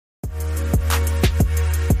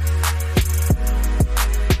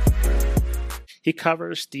He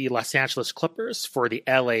covers the Los Angeles Clippers for the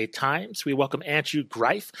LA Times. We welcome Andrew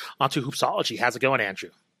Greif onto Hoopsology. How's it going, Andrew?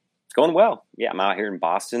 It's going well. Yeah, I'm out here in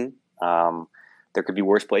Boston. There could be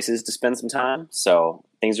worse places to spend some time, so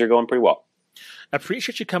things are going pretty well. I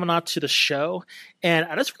appreciate you coming on to the show. And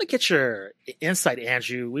I just want to get your insight,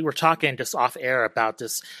 Andrew. We were talking just off air about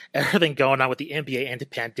this, everything going on with the NBA and the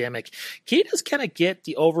pandemic. Can you just kind of get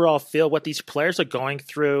the overall feel what these players are going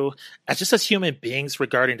through as human beings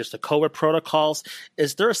regarding just the COVID protocols?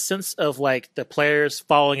 Is there a sense of like the players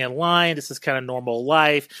falling in line? This is kind of normal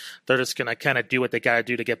life. They're just going to kind of do what they got to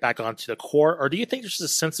do to get back onto the court. Or do you think there's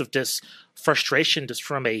just a sense of just frustration just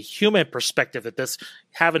from a human perspective that this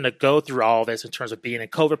having to go through all this in terms of being in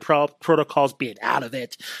COVID protocols, being out of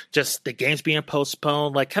it, just the games being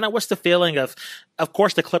postponed, like kind of what's the feeling of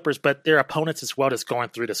course the Clippers, but their opponents as well just going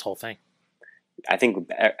through this whole thing? I think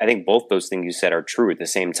both those things you said are true at the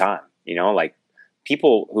same time. You know, like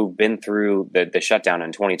people who've been through the shutdown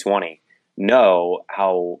in 2020 know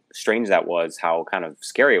how strange that was, how kind of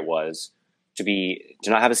scary it was to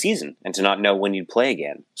not have a season and to not know when you'd play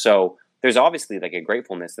again. So there's obviously like a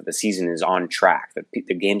gratefulness that the season is on track, that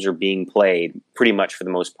the games are being played pretty much for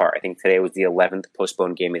the most part. I think today was the 11th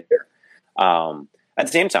postponed game of the year. At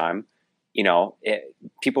the same time, you know,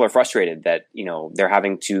 people are frustrated that, you know, they're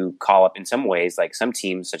having to call up in some ways, like some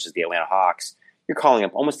teams such as the Atlanta Hawks, you're calling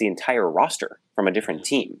up almost the entire roster from a different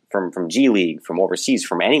team, from G League, from overseas,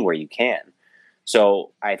 from anywhere you can.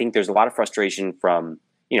 So I think there's a lot of frustration from,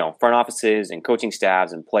 you know, front offices and coaching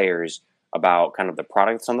staffs and players about kind of the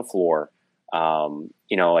product that's on the floor.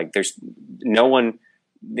 You know, like there's no one,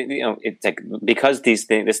 you know, it's like because this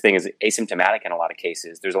thing is asymptomatic in a lot of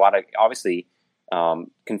cases, there's a lot of obviously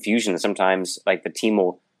confusion. Sometimes like the team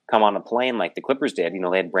will come on a plane like the Clippers did. You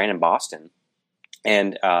know, they had Brandon Boston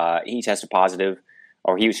and he tested positive,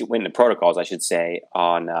 or he was in the protocols, I should say,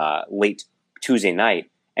 on late Tuesday night.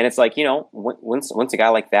 And it's like, you know, once a guy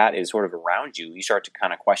like that is sort of around you, you start to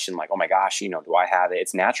kind of question like, oh my gosh, you know, do I have it?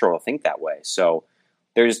 It's natural to think that way. So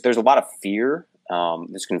there's a lot of fear,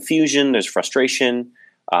 there's confusion, there's frustration,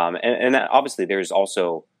 and that obviously there's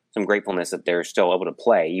also some gratefulness that they're still able to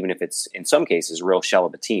play, even if it's in some cases a real shell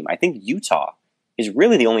of a team. I think Utah is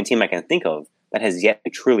really the only team I can think of that has yet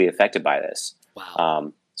been truly affected by this.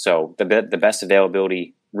 Wow. So the best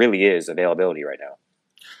availability really is availability right now.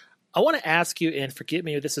 I want to ask you, and forgive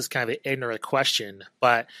me if this is kind of an ignorant question,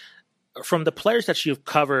 but from the players that you've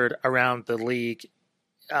covered around the league,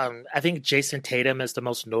 I think Jason Tatum is the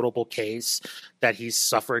most notable case that he's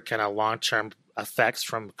suffered kind of long-term effects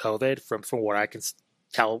from COVID, from what I can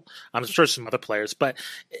tell. I'm sure some other players, but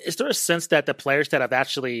is there a sense that the players that have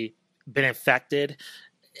actually been infected,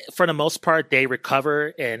 for the most part, they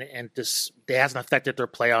recover and this it hasn't affected their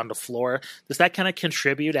play on the floor? Does that kind of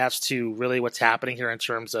contribute as to really what's happening here in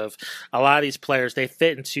terms of a lot of these players, they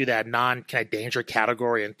fit into that non-kind of danger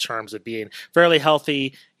category in terms of being fairly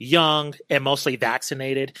healthy, young, and mostly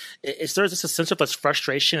vaccinated? Is there just a sense of this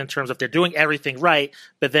frustration in terms of they're doing everything right,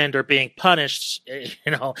 but then they're being punished,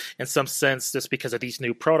 you know, in some sense just because of these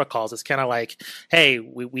new protocols? It's kind of like, hey,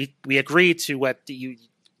 we agreed to what the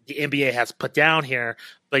NBA has put down here,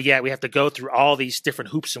 but yet we have to go through all these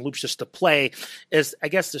different hoops and loops just to play. I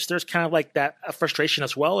guess there's kind of like that frustration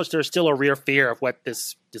as well. Is there still a real fear of what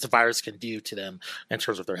this virus can do to them in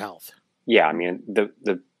terms of their health? Yeah, I mean the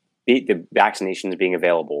vaccinations being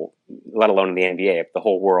available, let alone in the NBA, the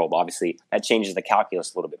whole world, obviously that changes the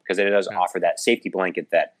calculus a little bit because it does offer that safety blanket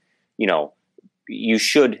that, you know, you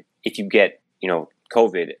should, if you get, you know,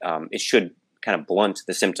 COVID, it should kind of blunt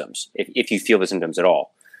the symptoms if you feel the symptoms at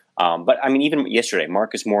all. But I mean, even yesterday,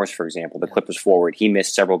 Marcus Morris, for example, the Clippers forward, he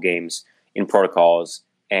missed several games in protocols,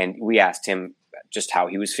 and we asked him just how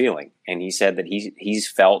he was feeling, and he said that he's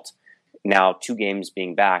felt now 2 games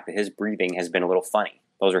being back that his breathing has been a little funny.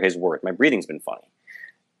 Those are his words. My breathing's been funny,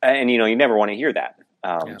 and you know, you never want to hear that.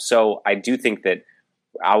 So I do think that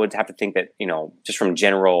I would have to think that, you know, just from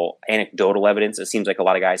general anecdotal evidence, it seems like a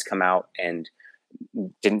lot of guys come out and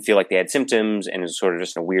didn't feel like they had symptoms and it was sort of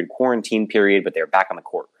just a weird quarantine period, but they're back on the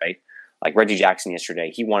court, right? Like Reggie Jackson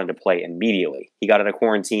yesterday, he wanted to play immediately. He got out of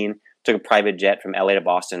quarantine, took a private jet from LA to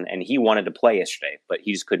Boston, and he wanted to play yesterday, but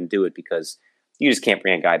he just couldn't do it because you just can't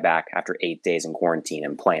bring a guy back after 8 days in quarantine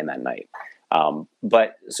and playing that night.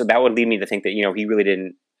 But so that would lead me to think that, you know, he really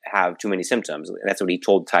didn't have too many symptoms. That's what he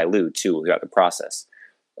told Ty Lue too throughout the process.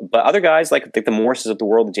 But other guys like the Morrises of the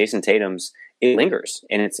world, the Jason Tatums, it lingers,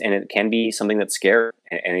 and it can be something that's scary.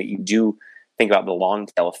 And you do think about the long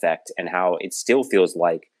tail effect and how it still feels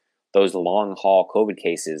like those long haul COVID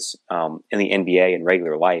cases in the NBA and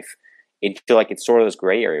regular life. it feel like it's sort of this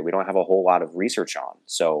gray area we don't have a whole lot of research on.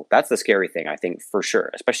 So that's the scary thing, I think, for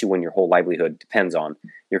sure, especially when your whole livelihood depends on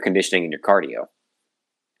your conditioning and your cardio.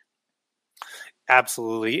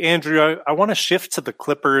 Absolutely. Andrew, I want to shift to the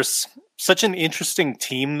Clippers. Such an interesting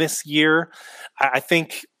team this year. I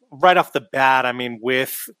think right off the bat, I mean,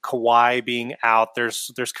 with Kawhi being out,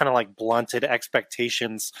 there's kind of like blunted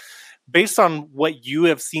expectations. Based on what you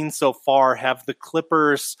have seen so far, have the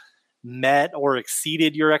Clippers met or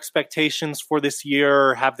exceeded your expectations for this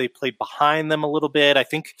year? Have they played behind them a little bit? I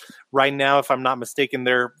think right now, if I'm not mistaken,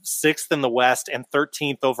 they're 6th in the West and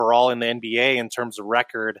 13th overall in the NBA in terms of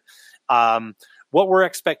record. What were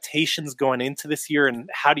expectations going into this year, and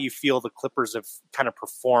how do you feel the Clippers have kind of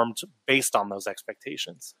performed based on those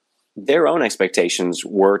expectations? Their own expectations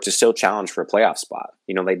were to still challenge for a playoff spot.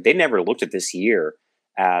 You know, they never looked at this year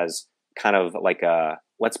as kind of like a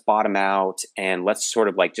let's bottom out and let's sort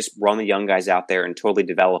of like just run the young guys out there and totally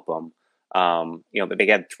develop them. You know, they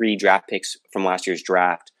had 3 draft picks from last year's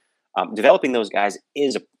draft. Developing those guys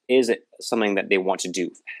is something that they want to do.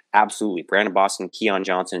 Absolutely. Brandon Boston, Keon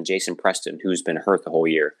Johnson, and Jason Preston, who's been hurt the whole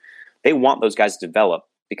year. They want those guys to develop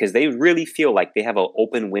because they really feel like they have an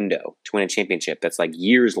open window to win a championship that's like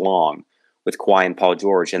years long with Kawhi and Paul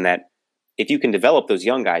George. And that if you can develop those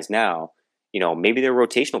young guys now, you know, maybe they're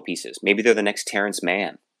rotational pieces. Maybe they're the next Terrence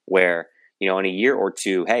Mann, where, you know, in a year or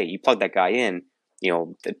two, hey, you plug that guy in, you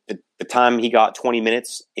know, the time he got 20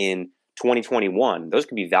 minutes in 2021, those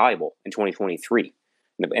could be valuable in 2023,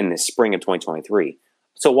 in the spring of 2023.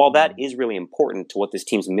 So while that is really important to what this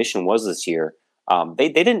team's mission was this year,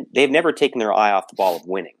 they've never taken their eye off the ball of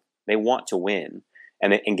winning. They want to win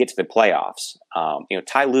and get to the playoffs. You know,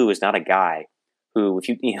 Ty Lue is not a guy who,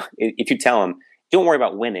 if you tell him, don't worry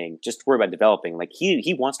about winning, just worry about developing. Like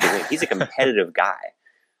he wants to win. He's a competitive guy.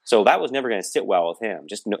 So that was never going to sit well with him,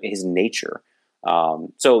 just his nature.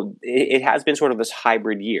 So it has been sort of this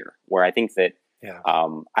hybrid year where I think that,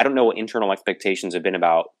 I don't know what internal expectations have been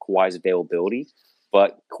about Kawhi's availability,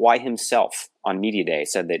 but Kawhi himself on Media Day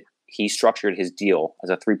said that he structured his deal as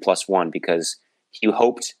a 3+1 because he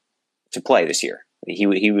hoped to play this year.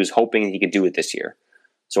 He was hoping he could do it this year.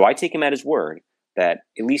 So I take him at his word that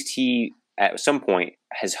at least he, at some point,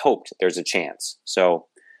 has hoped there's a chance. So,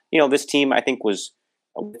 you know, this team, I think, was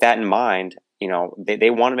with that in mind. You know, they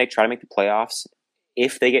want to try to make the playoffs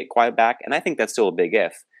if they get Kawhi back, and I think that's still a big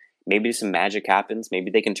if. Maybe some magic happens.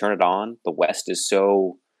 Maybe they can turn it on. The West is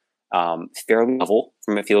so fairly level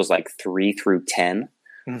from it feels like 3 through 10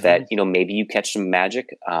 that, you know, maybe you catch some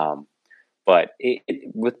magic. But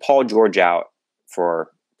with Paul George out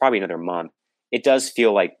for probably another month, it does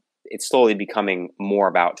feel like it's slowly becoming more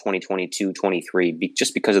about 2022, 23,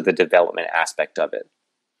 just because of the development aspect of it.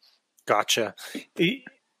 Gotcha.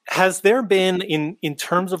 Has there been, in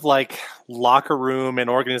terms of like locker room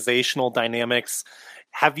and organizational dynamics,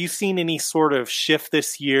 have you seen any sort of shift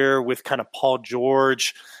this year with kind of Paul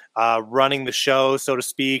George running the show, so to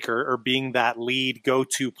speak, or being that lead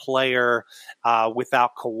go-to player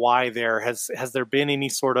without Kawhi there? Has there been any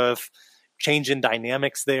sort of change in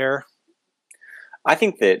dynamics there? I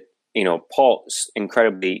think that, you know, Paul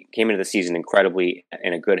came into the season incredibly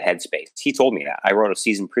in a good headspace. He told me that. I wrote a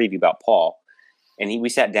season preview about Paul, and we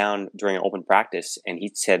sat down during an open practice, and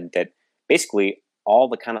he said that basically all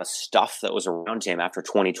the kind of stuff that was around him after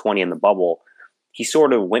 2020 in the bubble, he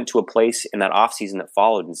sort of went to a place in that offseason that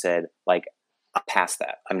followed and said, like, I'm past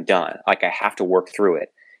that. I'm done. Like, I have to work through it.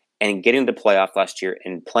 And getting to the playoff last year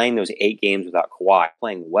and playing those 8 games without Kawhi,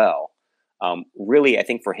 playing well, really, I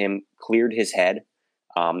think for him, cleared his head.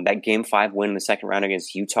 That Game 5 win in the second round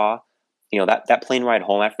against Utah, you know, that plane ride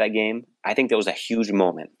home after that game, I think that was a huge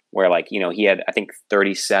moment where, like, you know, he had, I think,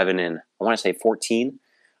 37 and I want to say 14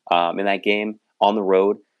 in that game on the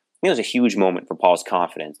road. It was a huge moment for Paul's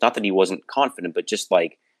confidence. Not that he wasn't confident, but just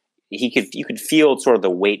like you could feel sort of the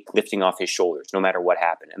weight lifting off his shoulders no matter what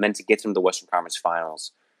happened. And then to get to the Western Conference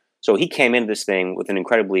Finals. So he came into this thing with an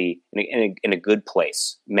incredibly, in a good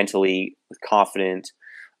place, mentally, confident.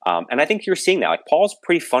 And I think you're seeing that. Like, Paul's a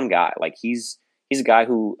pretty fun guy. Like, he's a guy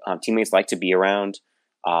who teammates like to be around.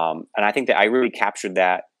 And I think that I really captured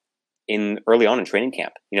that early on in training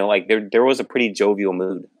camp. You know, like there was a pretty jovial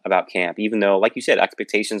mood about camp, even though, like you said,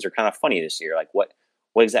 expectations are kind of funny this year. Like, what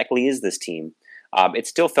exactly is this team? It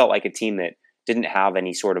still felt like a team that didn't have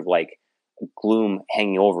any sort of like gloom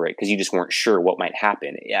hanging over it because you just weren't sure what might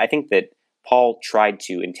happen. I think that Paul tried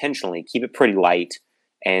to intentionally keep it pretty light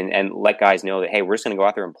and let guys know that, hey, we're just going to go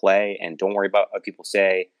out there and play and don't worry about what people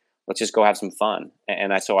say. Let's just go have some fun.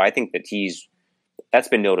 So I think that that's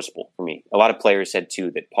been noticeable for me. A lot of players said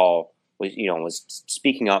too that Paul was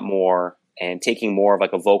speaking up more and taking more of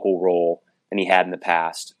like a vocal role than he had in the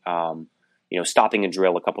past. Stopping a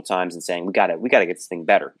drill a couple times and saying, we got to get this thing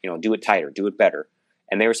better, do it tighter, do it better.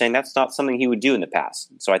 And they were saying that's not something he would do in the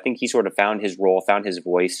past. So I think he sort of found his role, found his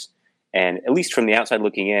voice. And at least from the outside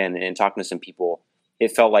looking in and talking to some people,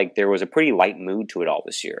 it felt like there was a pretty light mood to it all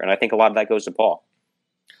this year. And I think a lot of that goes to Paul.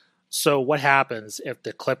 So what happens if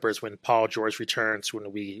the Clippers, when Paul George returns,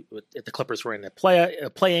 if the Clippers were in a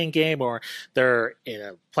play-in game or they're in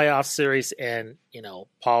a playoff series and,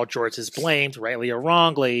 Paul George is blamed, rightly or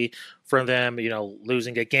wrongly, for them,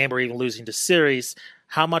 losing a game or even losing the series,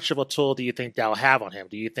 how much of a tool do you think that'll have on him?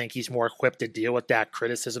 Do you think he's more equipped to deal with that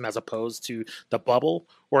criticism as opposed to the bubble?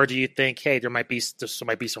 Or do you think, hey, there might be some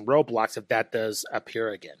roadblocks if that does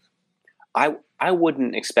appear again? I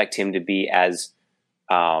wouldn't expect him to be as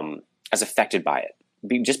affected by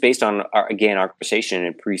it. Just based on, our conversation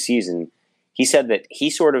in preseason, he said that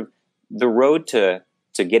the road to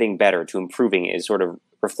getting better, to improving, is sort of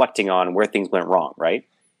reflecting on where things went wrong, right?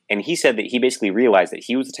 And he said that he basically realized that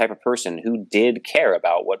he was the type of person who did care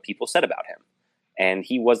about what people said about him. And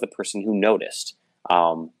he was the person who noticed.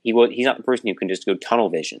 He's not the person who can just go tunnel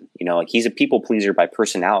vision. He's a people pleaser by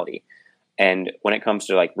personality. And when it comes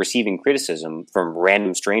to receiving criticism from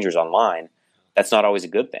random strangers online, that's not always a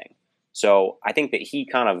good thing. So I think that he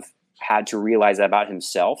kind of had to realize that about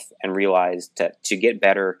himself and realize to get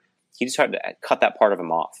better, he just had to cut that part of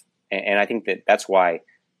him off. And I think that that's why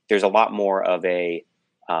there's a lot more of a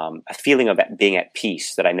feeling of being at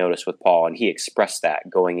peace that I noticed with Paul, and he expressed that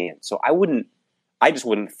going in. So I just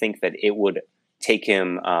wouldn't think that it would take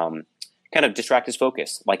him kind of distract his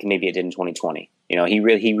focus like maybe it did in 2020.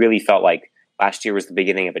 He really felt like last year was the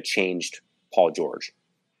beginning of a changed Paul George.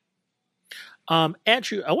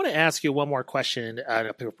 Andrew, I want to ask you one more question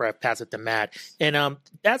before I pass it to Matt, and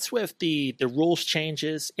that's with the rules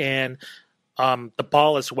changes and the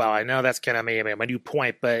ball as well. I know that's kind of my new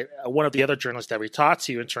point, but one of the other journalists that we talked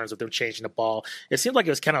to in terms of them changing the ball, it seemed like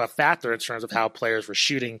it was kind of a factor in terms of how players were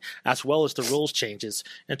shooting as well as the rules changes.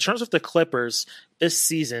 In terms of the Clippers this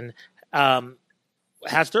season,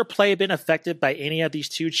 has their play been affected by any of these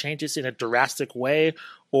two changes in a drastic way,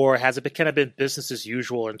 or has it kind of been business as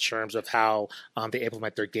usual in terms of how they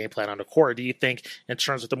implement their game plan on the court? Do you think in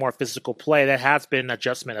terms of the more physical play, that has been an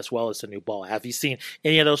adjustment as well as the new ball? Have you seen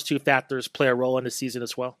any of those two factors play a role in the season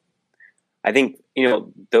as well? I think,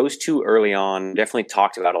 those two early on definitely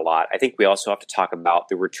talked about a lot. I think we also have to talk about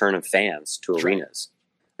the return of fans to arenas.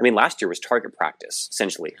 I mean, last year was target practice,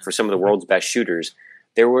 essentially, for some of the world's best shooters.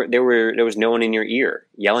 There was no one in your ear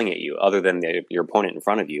yelling at you other than your opponent in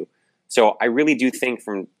front of you. So I really do think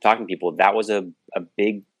from talking to people, that was a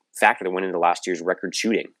big factor that went into last year's record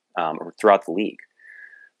shooting throughout the league.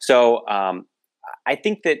 So I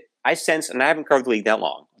think that I sense, and I haven't covered the league that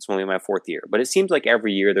long, it's only my fourth year, but it seems like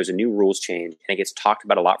every year there's a new rules change and it gets talked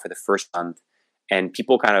about a lot for the first month and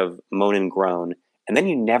people kind of moan and groan and then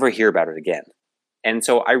you never hear about it again. And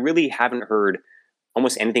so I really haven't heard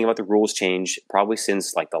almost anything about the rules change probably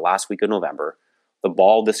since the last week of November. The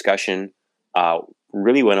ball discussion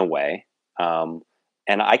really went away. And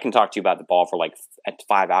I can talk to you about the ball for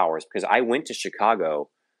 5 hours because I went to Chicago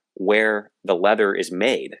where the leather is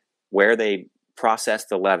made, where they process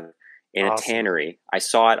the leather in a tannery. I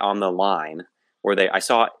saw it on the line I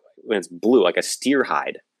saw it when it's blue, like a steer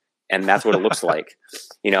hide. And that's what it looks like.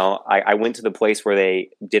 I went to the place where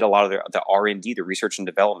they did a lot of the R&D, the research and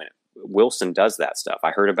development. Wilson does that stuff.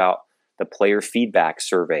 I heard about the player feedback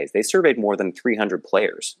surveys. They surveyed more than 300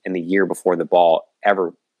 players in the year before the ball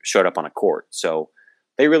ever showed up on a court. So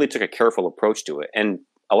they really took a careful approach to it. And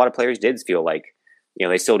a lot of players did feel like,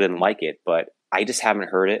 they still didn't like it, but I just haven't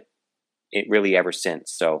heard it really ever since.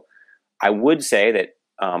 So I would say that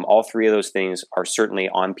all three of those things are certainly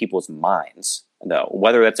on people's minds, though.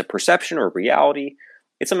 Whether that's a perception or reality,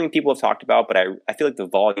 it's something people have talked about, but I feel like the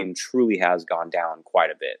volume truly has gone down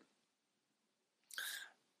quite a bit.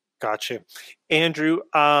 Gotcha. Andrew,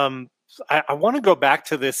 I want to go back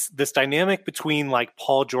to this dynamic between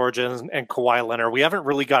Paul George and Kawhi Leonard. We haven't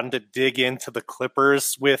really gotten to dig into the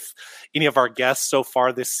Clippers with any of our guests so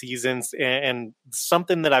far this season, and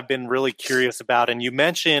something that I've been really curious about. And you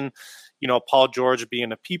mentioned, Paul George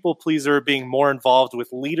being a people pleaser, being more involved with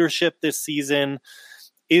leadership this season.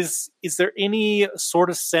 Is there any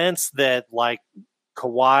sort of sense that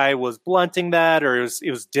Kawhi was blunting that, or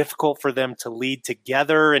it was difficult for them to lead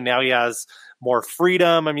together and now he has more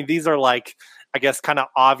freedom? I mean, these are I guess kind of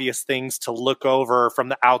obvious things to look over from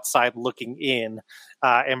the outside looking in,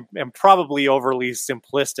 and probably overly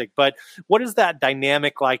simplistic. But what is that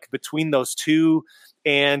dynamic like between those two?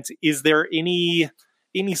 And is there any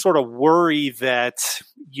sort of worry that,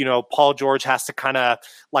 Paul George has to kind of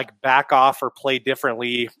back off or play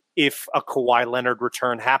differently if a Kawhi Leonard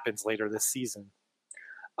return happens later this season?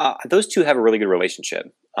 Those two have a really good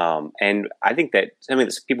relationship. And I think that something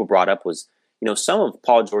that people brought up was, some of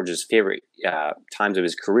Paul George's favorite times of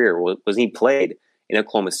his career was he played in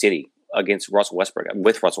Oklahoma City against Russell Westbrook,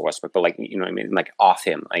 with Russell Westbrook, but off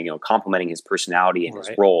him, complimenting his personality and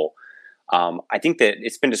his role. I think that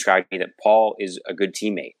it's been described to me that Paul is a good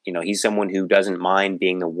teammate. He's someone who doesn't mind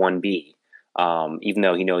being the 1B, even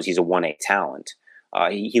though he knows he's a 1A talent.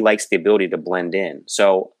 He likes the ability to blend in.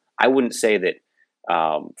 So I wouldn't say that,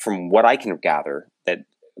 from what I can gather, that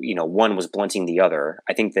one was blunting the other.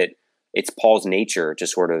 I think that it's Paul's nature to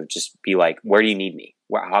sort of just be like, where do you need me?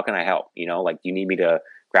 How can I help? Do you need me to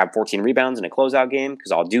grab 14 rebounds in a closeout game?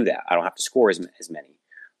 Because I'll do that. I don't have to score as many.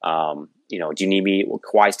 Do you need me? Well,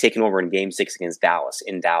 Kawhi's taking over in Game 6 against Dallas,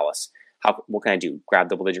 in Dallas. What can I do? Grab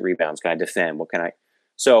double-digit rebounds? Can I defend? What can I?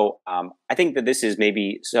 So I think that this is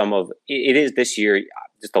maybe it is this year,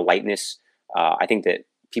 just the lightness. I think that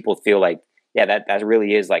people feel like, yeah, that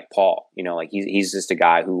really is like Paul. He's just a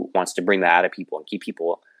guy who wants to bring that out of people and keep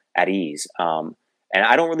people at ease. And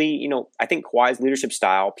I don't really, I think Kawhi's leadership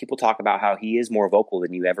style, people talk about how he is more vocal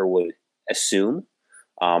than you ever would assume.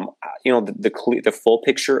 The full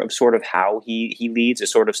picture of sort of how he leads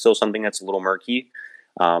is sort of still something that's a little murky.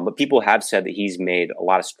 But people have said that he's made a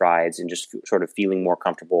lot of strides in just sort of feeling more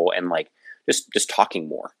comfortable and just talking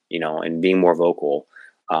more, and being more vocal.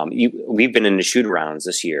 We've been in the shoot arounds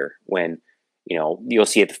this year when, you'll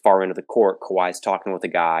see at the far end of the court, Kawhi's talking with a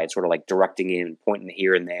guy, sort of like directing in, pointing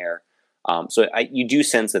here and there. So you do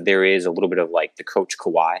sense that there is a little bit of like the coach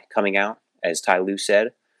Kawhi coming out, as Ty Lue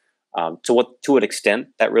said. To what extent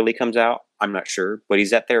that really comes out, I'm not sure. But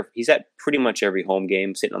he's at pretty much every home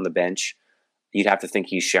game, sitting on the bench. You'd have to think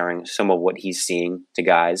he's sharing some of what he's seeing to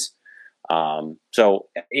guys. So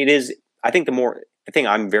it is. I think the thing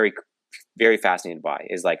I'm very, very fascinated by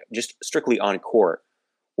is like just strictly on court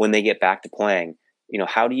when they get back to playing.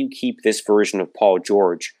 How do you keep this version of Paul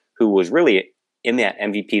George, who was really in that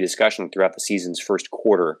MVP discussion throughout the season's first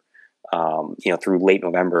quarter, through late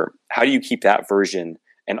November? How do you keep that version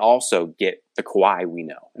and also get the Kawhi we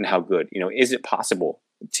know and how good? Is it possible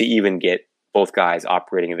to even get both guys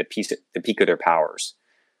operating at the peak of their powers?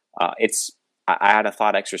 I had a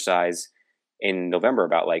thought exercise in November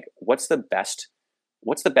about like what's the best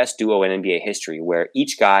duo in NBA history where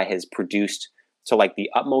each guy has produced to like the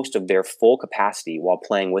utmost of their full capacity while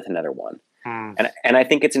playing with another one. And I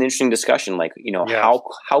think it's an interesting discussion, like,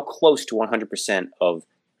 how close to 100% of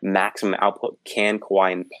maximum output can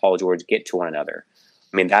Kawhi and Paul George get to one another?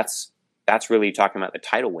 I mean, that's really talking about the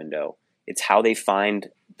title window. It's how they find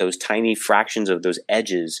those tiny fractions of those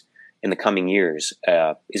edges in the coming years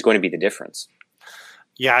is going to be the difference.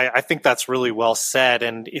 Yeah, I think that's really well said.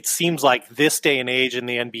 And it seems like this day and age in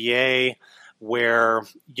the NBA where,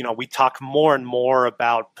 we talk more and more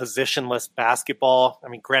about positionless basketball. I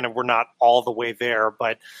mean, granted, we're not all the way there,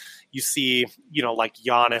 but you see, like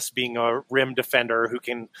Giannis being a rim defender who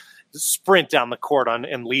can sprint down the court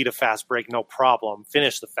and lead a fast break, no problem,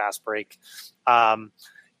 finish the fast break. I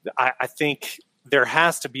think there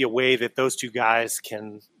has to be a way that those two guys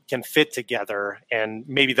can fit together, and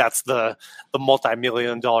maybe that's the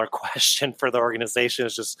multi-million-dollar question for the organization,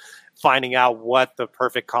 is just finding out what the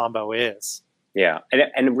perfect combo is. Yeah,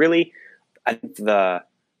 and really, I think the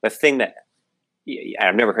thing that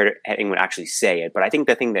I've never heard anyone actually say it, but I think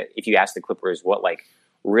the thing that if you ask the Clippers what like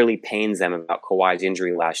really pains them about Kawhi's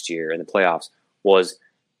injury last year in the playoffs was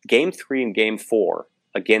Game 3 and Game 4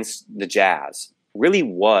 against the Jazz really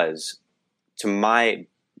was, to my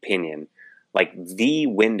opinion, like the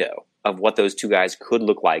window of what those two guys could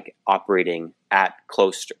look like operating at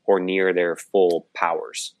close to or near their full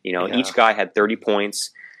powers. Each guy had 30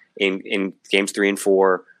 points in Games 3 and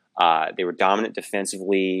 4. They were dominant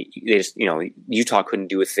defensively. They just, Utah couldn't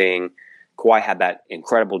do a thing. Kawhi had that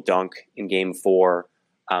incredible dunk in Game 4.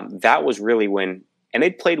 That was really when, and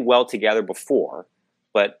they'd played well together before,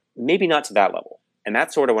 but maybe not to that level. And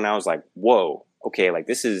that's sort of when I was like, whoa, okay, like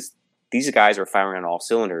these guys are firing on all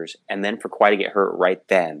cylinders. And then for Kawhi to get hurt right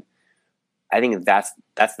then, I think that's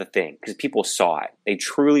the thing, because people saw it. They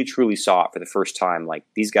truly, truly saw it for the first time. Like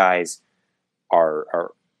these guys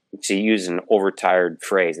are to use an overtired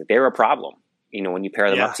phrase, that they're a problem, when you pair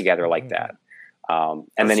them up together like that.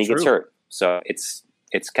 And then he gets hurt. So it's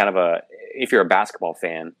kind of if you're a basketball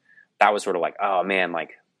fan, that was sort of like, oh man,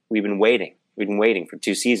 like we've been waiting for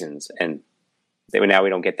 2 seasons, and now we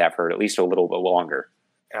don't get that for at least a little bit longer.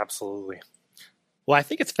 Absolutely. Well, I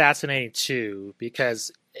think it's fascinating too,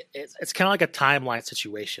 because it's kind of like a timeline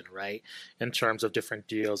situation, right? In terms of different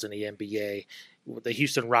deals in the NBA. The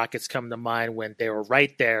Houston Rockets come to mind when they were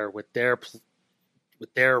right there with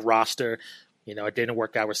with their roster. It didn't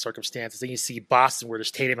work out with circumstances. Then you see Boston where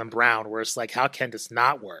there's Tatum and Brown, where it's like, how can this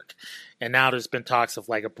not work? And now there's been talks of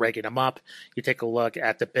like breaking them up. You take a look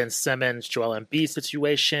at the Ben Simmons, Joel Embiid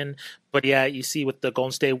situation. But yeah, you see with the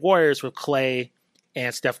Golden State Warriors with Clay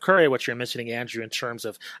and Steph Curry, what you're mentioning, Andrew, in terms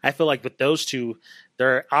of, I feel like with those two,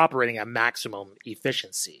 they're operating at maximum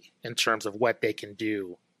efficiency in terms of what they can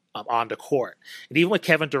do on the court. And even with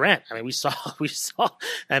Kevin Durant, we saw,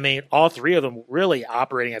 all three of them really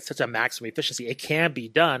operating at such a maximum efficiency. It can be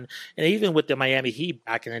done. And even with the Miami Heat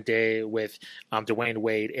back in the day with Dwayne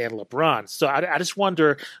Wade and LeBron. So I just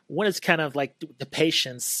wonder when it's kind of like the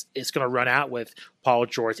patience is going to run out with Paul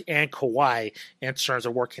George and Kawhi in terms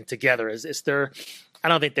of working together. Is there, I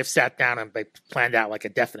don't think they've sat down and they planned out like a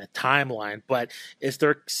definite timeline, but is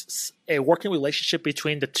there a working relationship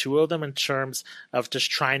between the two of them in terms of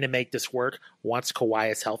just trying to make this work once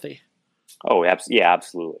Kawhi is healthy? Oh, yeah,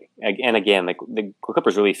 absolutely. And again, the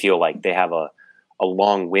Clippers really feel like they have a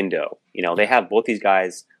long window. They have both these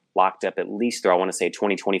guys locked up at least through, I want to say,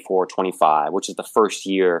 2024, 25, which is the first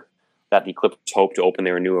year that the Clippers hope to open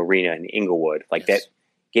their new arena in Inglewood. That,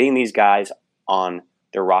 getting these guys on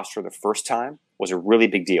their roster the first time was a really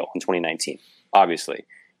big deal in 2019, obviously.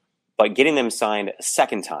 But getting them signed a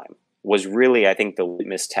second time was really, I think, the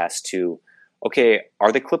litmus test to, okay,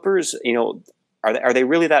 are the Clippers, are they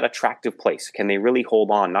really that attractive place? Can they really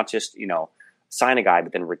hold on, not just, sign a guy,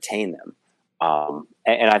 but then retain them?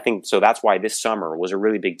 And I think, so that's why this summer was a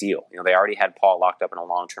really big deal. They already had Paul locked up in a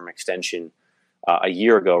long-term extension a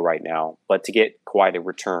year ago right now, but to get Kawhi to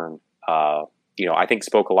return, I think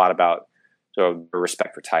spoke a lot about the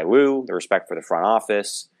respect for Ty Lue, the respect for the front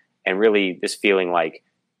office, and really this feeling like,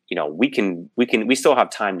 we still have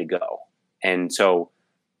time to go. And so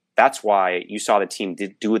that's why you saw the team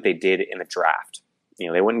do what they did in the draft.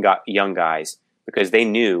 They went and got young guys because they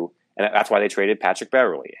knew, and that's why they traded Patrick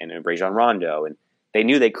Beverley and Rajon Rondo, and they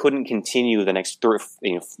knew they couldn't continue the next 3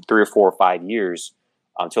 or 4 or 5 years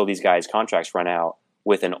until these guys' contracts run out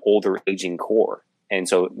with an older, aging core. And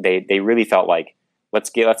so they really felt like,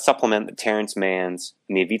 let's supplement the Terrence Manns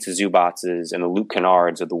and the Ivica Zubac's and the Luke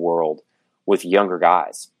Kennards of the world with younger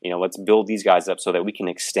guys. Let's build these guys up so that we can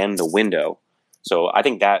extend the window. So I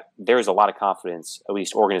think that there's a lot of confidence, at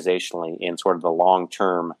least organizationally, in sort of the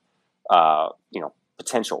long-term,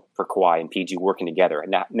 potential for Kawhi and PG working together.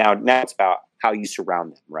 And now it's about how you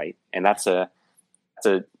surround them, right? And that's I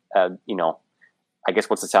guess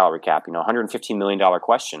what's the salary cap? $115 million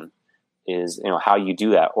question is, how you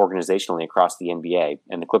do that organizationally across the NBA.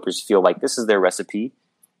 And the Clippers feel like this is their recipe.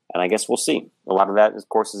 And I guess we'll see. A lot of that, of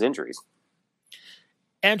course, is injuries.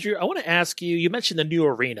 Andrew, I want to ask you, you mentioned the new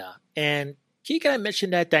arena, and can you kind of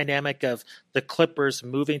mention that dynamic of the Clippers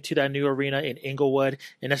moving to that new arena in Inglewood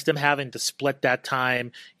and it's them having to split that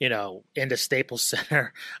time, in the Staples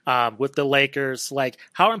Center with the Lakers? Like,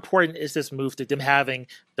 how important is this move to them having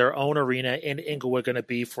their own arena in Inglewood going to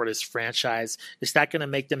be for this franchise? Is that going to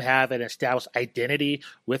make them have an established identity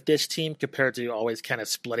with this team compared to always kind of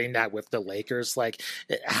splitting that with the Lakers? Like,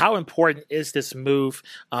 how important is this move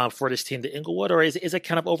for this team to Inglewood, or is it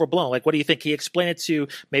kind of overblown? Like, what do you think? Can you explain it to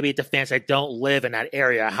maybe the fans that don't live in that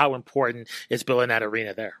area? How important is building that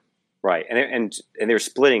arena there? Right, and they're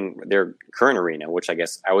splitting their current arena, which I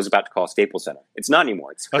guess I was about to call Staples Center. It's not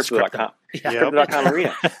anymore. It's Crypto.com. Crypto.com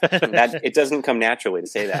arena. It doesn't come naturally to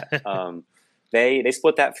say that. They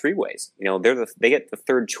split that 3 ways. They get the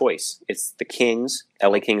third choice. It's the Kings,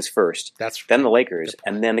 LA Kings first, then the Lakers,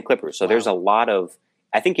 and then the Clippers. So There's a lot of.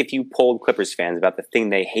 I think if you polled Clippers fans about the thing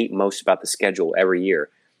they hate most about the schedule every year,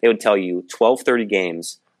 they would tell you 12:30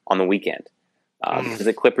 games on the weekend. Because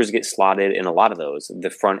the Clippers get slotted in a lot of those, the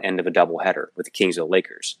front end of a doubleheader with the Kings or the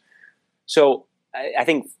Lakers. So I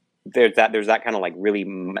think there's that kind of like really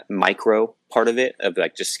micro part of it, of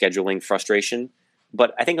like just scheduling frustration.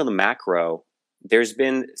 But I think on the macro, there's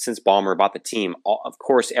been, since Ballmer bought the team, of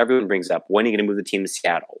course, everyone brings up, when are you going to move the team to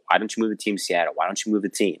Seattle? Why don't you move the team to Seattle? Why don't you move the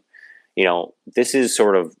team? This is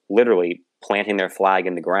sort of literally planting their flag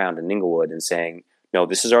in the ground in Inglewood and saying, no,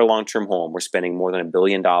 this is our long-term home. We're spending more than $1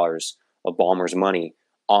 billion of Ballmer's money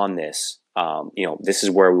on this. This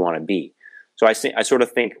is where we want to be. So I sort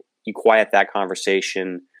of think you quiet that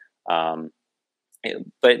conversation. But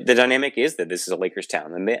the dynamic is that this is a Lakers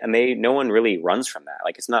town, and no one really runs from that.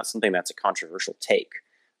 Like, it's not something that's a controversial take.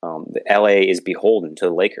 The LA is beholden to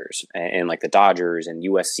the Lakers and like the Dodgers and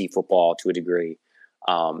USC football to a degree.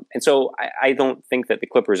 And so I don't think that the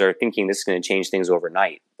Clippers are thinking this is going to change things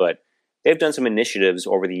overnight, but they've done some initiatives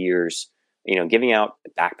over the years, giving out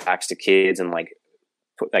backpacks to kids and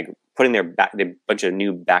putting their bunch of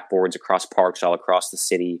new backboards across parks all across the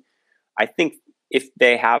city. I think if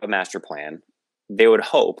they have a master plan, they would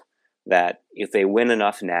hope that if they win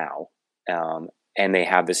enough now, and they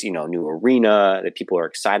have this, new arena that people are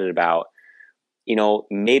excited about,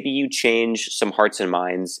 maybe you change some hearts and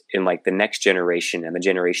minds in like the next generation and the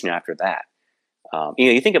generation after that.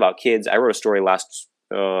 You think about kids. I wrote a story last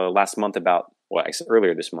month about,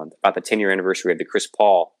 earlier this month, about the 10-year anniversary of the Chris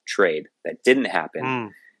Paul trade that didn't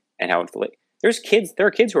happen, and how there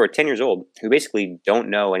are kids who are 10 years old who basically don't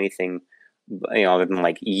know anything, other than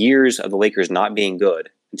like years of the Lakers not being good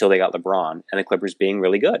until they got LeBron and the Clippers being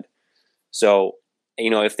really good. So,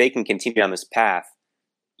 if they can continue on this path,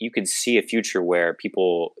 you could see a future where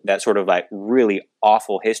that sort of like really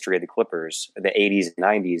awful history of the Clippers, the 80s and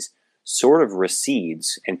 90s, sort of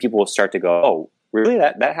recedes, and people will start to go, oh, really?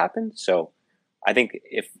 That happened? So I think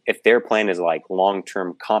if their plan is like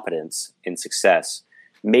long-term competence in success,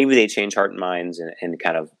 maybe they change heart and minds and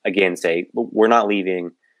kind of, again, say, we're not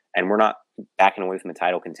leaving and we're not backing away from the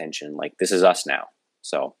title contention. Like, this is us now.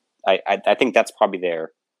 So I think that's probably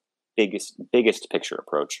their biggest picture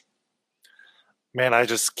approach. Man, I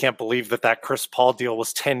just can't believe that Chris Paul deal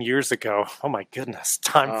was 10 years ago. Oh, my goodness.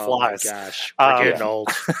 Time flies. Oh, my gosh. We're getting old.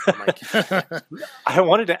 I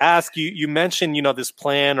wanted to ask you, you mentioned, this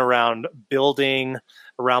plan around building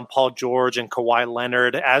around Paul George and Kawhi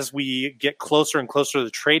Leonard. As we get closer and closer to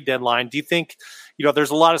the trade deadline, do you think,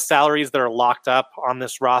 there's a lot of salaries that are locked up on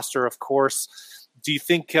this roster, of course. Do you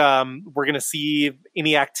think we're going to see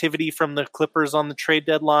any activity from the Clippers on the trade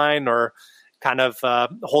deadline, or kind of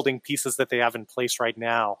holding pieces that they have in place right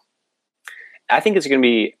now? I think it's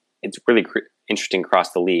really interesting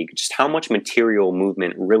across the league, just how much material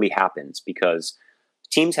movement really happens, because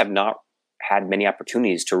teams have not had many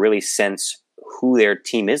opportunities to really sense who their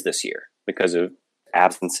team is this year because of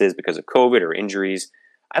absences, because of COVID or injuries.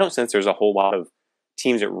 I don't sense there's a whole lot of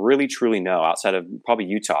teams that really truly know, outside of probably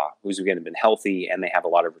Utah, who's again been healthy and they have a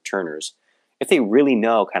lot of returners, if they really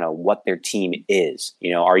know kind of what their team is.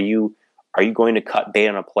 Are you going to cut bait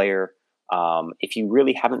on a player if you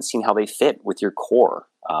really haven't seen how they fit with your core?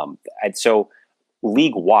 And so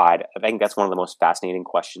league-wide, I think that's one of the most fascinating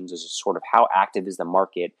questions, is sort of how active is the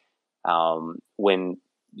market when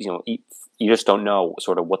you just don't know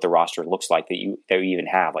sort of what the roster looks like that you even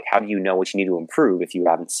have. Like, how do you know what you need to improve if you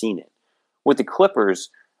haven't seen it? With the Clippers,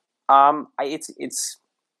 it's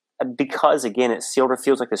because, again, it sort of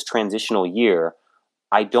feels like this transitional year.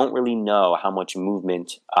 I don't really know how much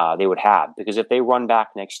movement they would have, because if they run back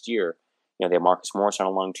next year, they have Marcus Morris on a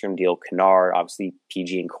long-term deal, Kennard, obviously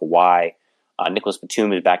PG and Kawhi, Nicholas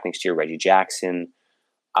Batum is back next year, Reggie Jackson.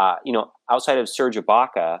 Outside of Serge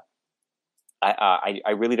Ibaka,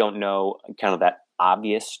 I really don't know kind of that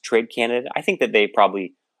obvious trade candidate. I think that they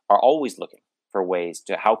probably are always looking for ways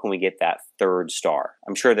to, how can we get that third star?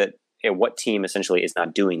 I'm sure that what team essentially is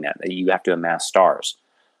not doing that you have to amass stars.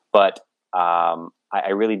 But I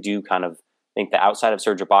really do kind of think that outside of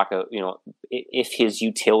Serge Ibaka, if his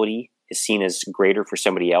utility is seen as greater for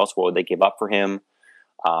somebody else, what would they give up for him?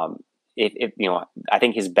 I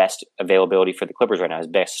think his best availability for the Clippers right now, his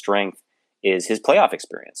best strength, is his playoff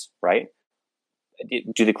experience, right?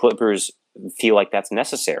 Do the Clippers feel like that's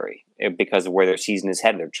necessary because of where their season is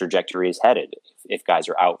headed, their trajectory is headed? If guys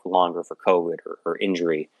are out longer for COVID or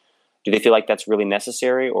injury, do they feel like that's really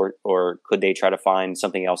necessary, or could they try to find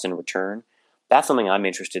something else in return? That's something I'm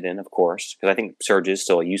interested in, of course, because I think Serge is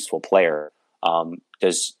still a useful player.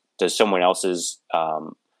 Does someone else's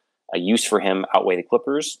a use for him outweigh the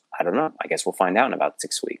Clippers? I don't know. I guess we'll find out in about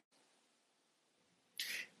 6 weeks.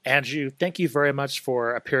 Andrew, thank you very much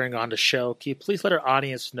for appearing on the show. Can you please let our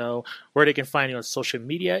audience know where they can find you on social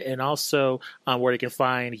media, and also where they can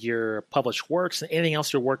find your published works and anything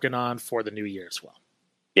else you're working on for the new year as well?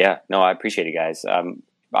 Yeah, no, I appreciate it, guys.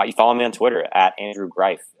 You follow me on Twitter at Andrew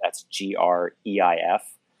Greif. That's Greif.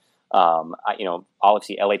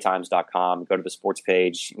 Obviously LAtimes.com. Go to the sports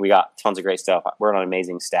page. We got tons of great stuff. We're on an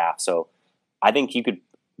amazing staff. So I think you could,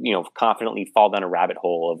 confidently fall down a rabbit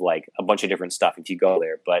hole of like a bunch of different stuff if you go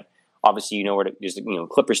there. But obviously, where there's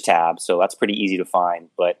Clippers tab, so that's pretty easy to find.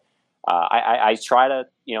 But I try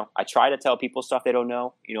to tell people stuff they don't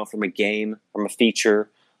know, from a game, from a feature.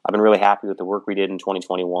 I've been really happy with the work we did in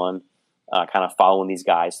 2021, kind of following these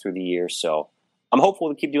guys through the year. So I'm hopeful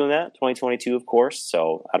to keep doing that 2022, of course.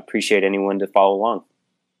 So I'd appreciate anyone to follow along.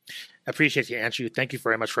 I appreciate you, Andrew. Thank you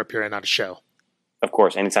very much for appearing on the show. Of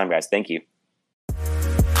course. Anytime, guys. Thank you.